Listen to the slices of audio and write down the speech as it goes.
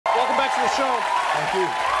back to the show. Thank you.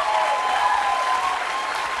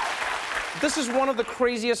 This is one of the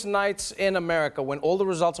craziest nights in America when all the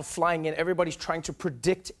results are flying in. Everybody's trying to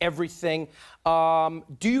predict everything. Do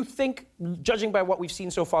you think, judging by what we've seen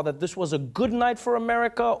so far, that this was a good night for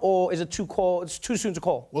America, or is it it's too soon to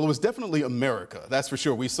call? Well, it was definitely America, that's for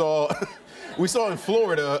sure. We saw in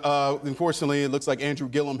Florida, unfortunately, it looks like Andrew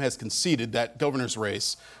Gillum has conceded that governor's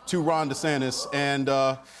race to Ron DeSantis,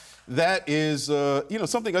 and that is,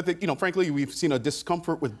 something I think, frankly, we've seen a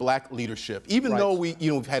discomfort with black leadership. Even though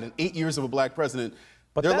we've had 8 years of a black president,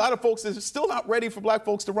 but there are a lot of folks that are still not ready for black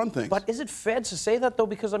folks to run things. But is it fair to say that, though?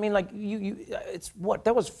 Because, I mean, like, it's what?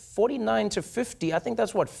 That was 49 to 50. I think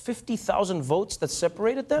that's, what, 50,000 votes that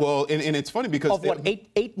separated them? Well, and it's funny because... Of what,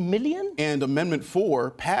 8 million? And Amendment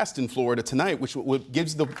 4 passed in Florida tonight, which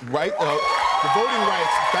gives the right, the voting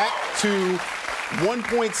rights back to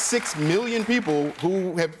 1.6 million people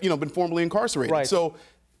who have, been formerly incarcerated. Right. So,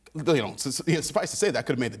 suffice to say, that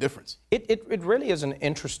could have made the difference. It really is an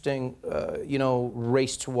interesting,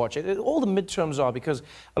 race to watch. All the midterms are, because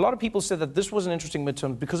a lot of people said that this was an interesting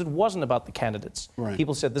midterm because it wasn't about the candidates. Right.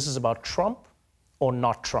 People said this is about Trump or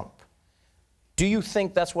not Trump. Do you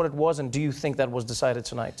think that's what it was, and do you think that was decided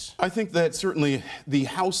tonight? I think that certainly the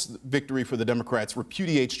House victory for the Democrats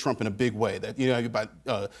repudiates Trump in a big way. That about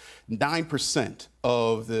 9%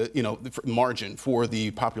 of the margin for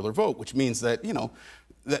the popular vote, which means that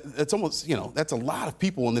that's almost that's a lot of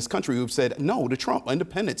people in this country who've said no to Trump,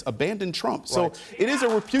 independents, abandon Trump. So it is a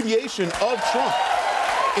repudiation of Trump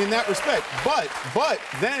in that respect. But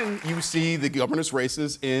then you see the governor's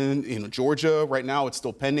races in Georgia right now. It's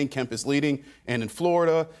still pending. Kemp is leading, and in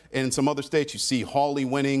Florida and in some other states, you see Hawley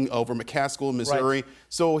winning over McCaskill in Missouri. Right.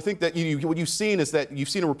 So I think that what you've seen is that you've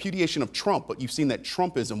seen a repudiation of Trump, but you've seen that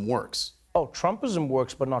Trumpism works. Oh, Trumpism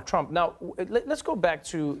works, but not Trump. Now, let's go back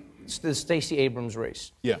to the Stacey Abrams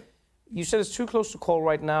race. Yeah. You said it's too close to call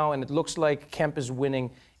right now, and it looks like Kemp is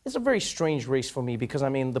winning. It's a very strange race for me because, I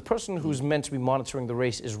mean, the person who's meant to be monitoring the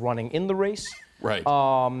race is running in the race. Right.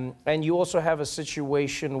 And you also have a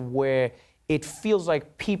situation where it feels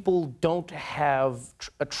like people don't have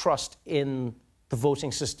a trust in the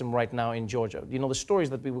voting system right now in Georgia. The stories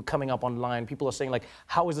that were coming up online, people are saying, like,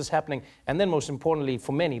 how is this happening? And then, most importantly,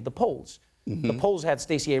 for many, the polls. Mm-hmm. The polls had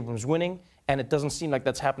Stacey Abrams winning, and it doesn't seem like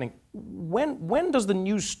that's happening. When does the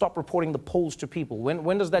news stop reporting the polls to people?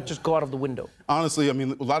 When does that just go out of the window? Honestly, I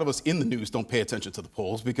mean, a lot of us in the news don't pay attention to the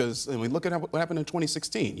polls because, I mean, look at what happened in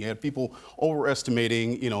 2016. You had people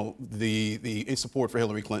overestimating, the support for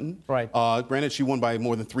Hillary Clinton. Right. Granted, she won by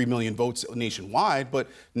more than 3 million votes nationwide, but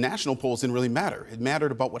national polls didn't really matter. It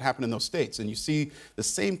mattered about what happened in those states. And you see the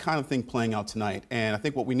same kind of thing playing out tonight. And I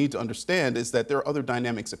think what we need to understand is that there are other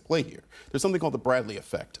dynamics at play here. There's something called the Bradley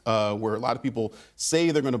effect, where a lot of people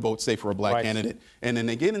say they're going to vote, say, for a black candidate, and then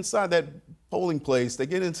they get inside that polling place, they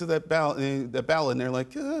get into that ballot, and they're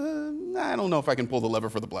like, I don't know if I can pull the lever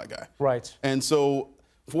for the black guy. Right. And so,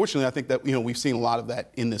 fortunately, I think that we've seen a lot of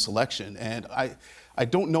that in this election, and I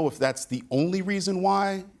don't know if that's the only reason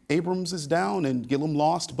why Abrams is down and Gillum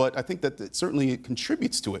lost, but I think that it certainly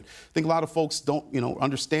contributes to it. I think a lot of folks don't,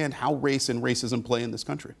 understand how race and racism play in this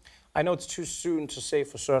country. I know it's too soon to say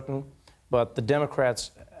for certain, but the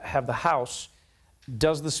Democrats have the House.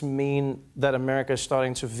 Does this mean that America is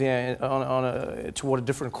starting to veer toward a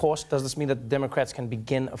different course? Does this mean that the Democrats can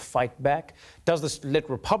begin a fight back? Does this let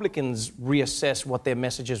Republicans reassess what their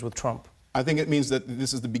message is with Trump? I think it means that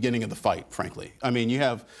this is the beginning of the fight, frankly. I mean, you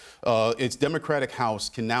have, its Democratic House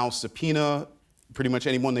can now subpoena pretty much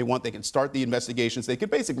anyone they want. They can start the investigations. They can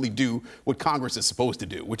basically do what Congress is supposed to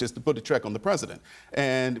do, which is to put a check on the president.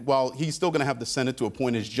 And while he's still going to have the Senate to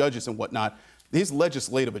appoint his judges and whatnot, his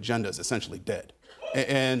legislative agenda is essentially dead.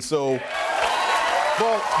 And so,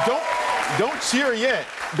 well, don't cheer yet.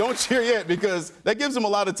 Don't cheer yet, because that gives him a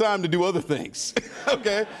lot of time to do other things,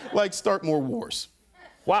 okay? Like start more wars.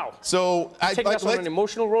 Wow. So I take us on an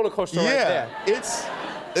emotional roller coaster right there.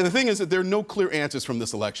 The thing is that there are no clear answers from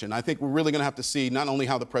this election. I think we're really going to have to see not only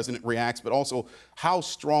how the president reacts, but also how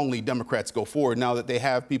strongly Democrats go forward now that they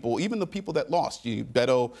have people, even the people that lost,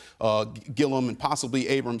 Beto, Gillum, and possibly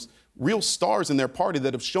Abrams, real stars in their party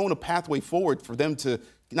that have shown a pathway forward for them to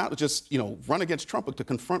not just, run against Trump, but to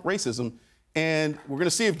confront racism. And we're going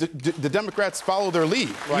to see if the Democrats follow their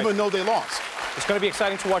lead, even though they lost. It's going to be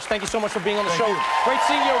exciting to watch. Thank you so much for being on the show. Great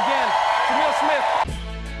seeing you again.